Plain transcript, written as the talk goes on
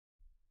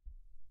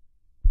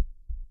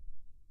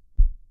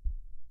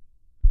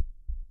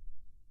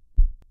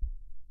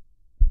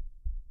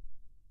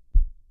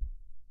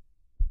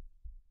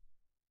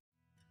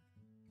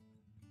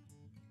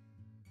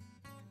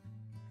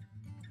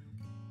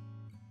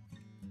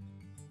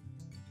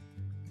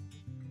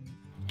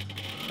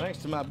Thanks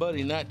to my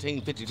buddy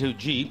 1952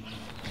 Jeep,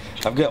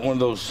 I've got one of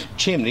those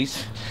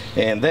chimneys,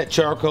 and that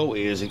charcoal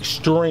is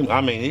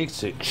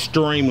it's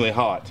extremely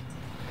hot.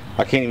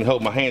 I can't even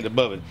hold my hand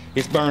above it.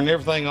 It's burning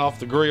everything off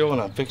the grill, and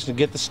I'm fixing to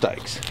get the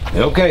steaks.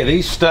 Okay,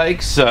 these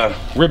steaks,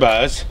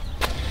 ribeyes,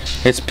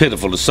 it's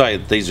pitiful to say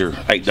that these are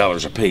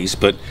 $8 a piece,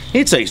 but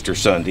it's Easter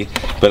Sunday.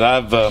 But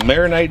I've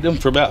marinated them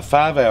for about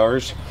 5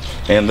 hours,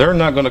 and they're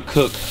not going to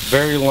cook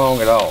very long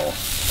at all.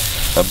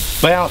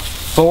 About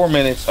 4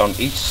 minutes on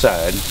each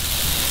side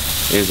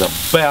is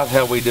about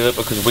how we do it,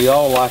 because we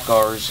all like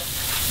ours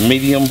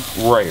medium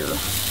rare.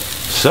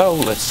 So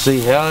let's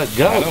see how it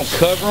goes. I don't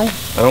cover them.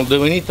 I don't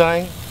do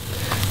anything.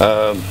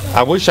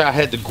 I wish I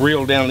had the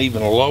grill down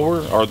even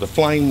lower, or the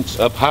flames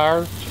up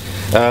higher.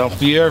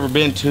 If you ever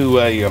been to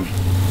a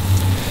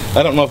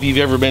I don't know if you've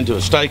ever been to a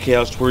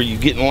steakhouse where you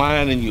get in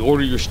line and you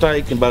order your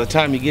steak, and by the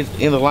time you get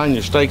in the line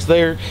your steak's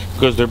there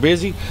because they're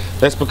busy.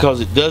 That's because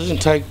it doesn't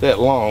take that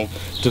long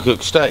to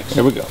cook steaks.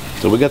 There we go.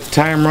 So we got the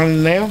time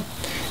running now,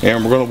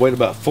 and we're going to wait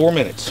about 4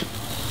 minutes.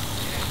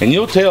 And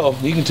you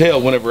can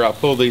tell whenever I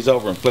pull these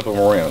over and flip them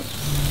around.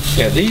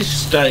 Yeah, these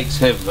steaks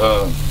have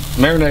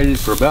marinated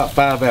for about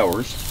 5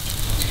 hours,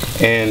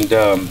 and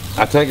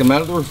I take them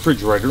out of the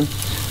refrigerator.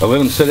 I let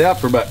them sit out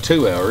for about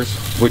 2 hours,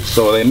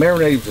 so they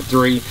marinated for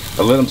 3.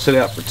 I let them sit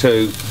out for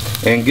 2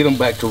 and get them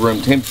back to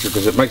room temperature,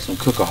 because it makes them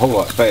cook a whole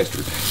lot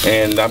faster.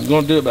 And I'm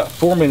going to do about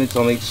 4 minutes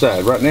on each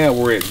side. Right now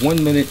we're at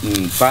 1 minute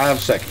and 5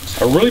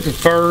 seconds. I really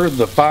prefer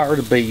the fire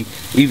to be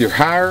either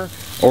higher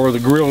or the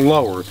grill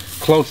lower,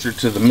 closer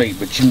to the meat.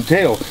 But you can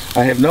tell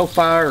I have no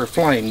fire or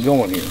flame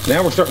going here.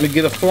 Now we're starting to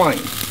get a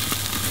flame,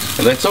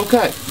 and that's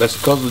okay. That's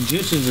because the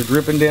juices are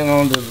dripping down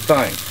onto the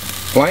thing.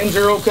 Flames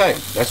are okay.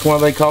 That's why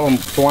they call them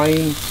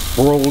flame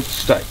broiled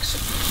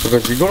steaks,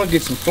 because you're going to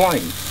get some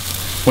flame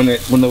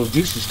when those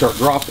juices start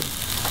dropping.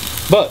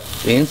 But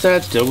the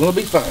inside's still going to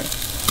be fine.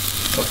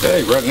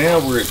 Okay, right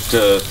now we're at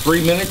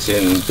 3 minutes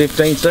and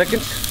 15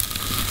 seconds,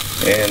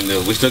 and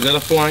we still got a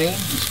flame.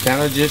 It's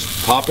kind of just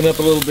popping up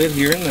a little bit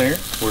here and there.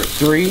 We're at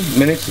 3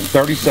 minutes and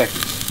 30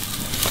 seconds.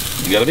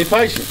 You got to be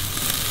patient.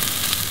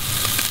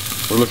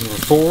 We're looking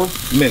for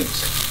 4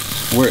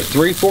 minutes. We're at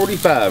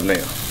 3:45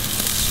 now.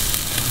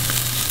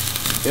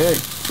 Okay,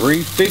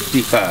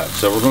 3:55.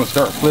 So we're going to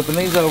start flipping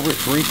these over at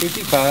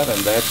 3:55,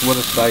 and that's what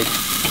a steak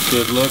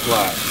should look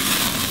like.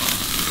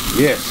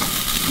 Yes,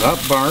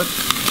 not burnt.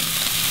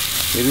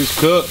 It is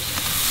cooked,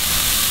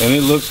 and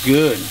it looks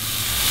good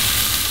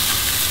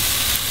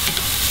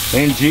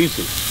and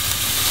juicy.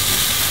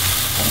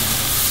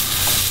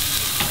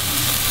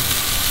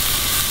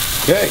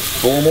 Okay,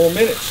 4 more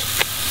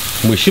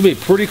minutes. We should be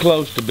pretty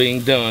close to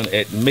being done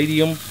at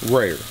medium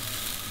rare.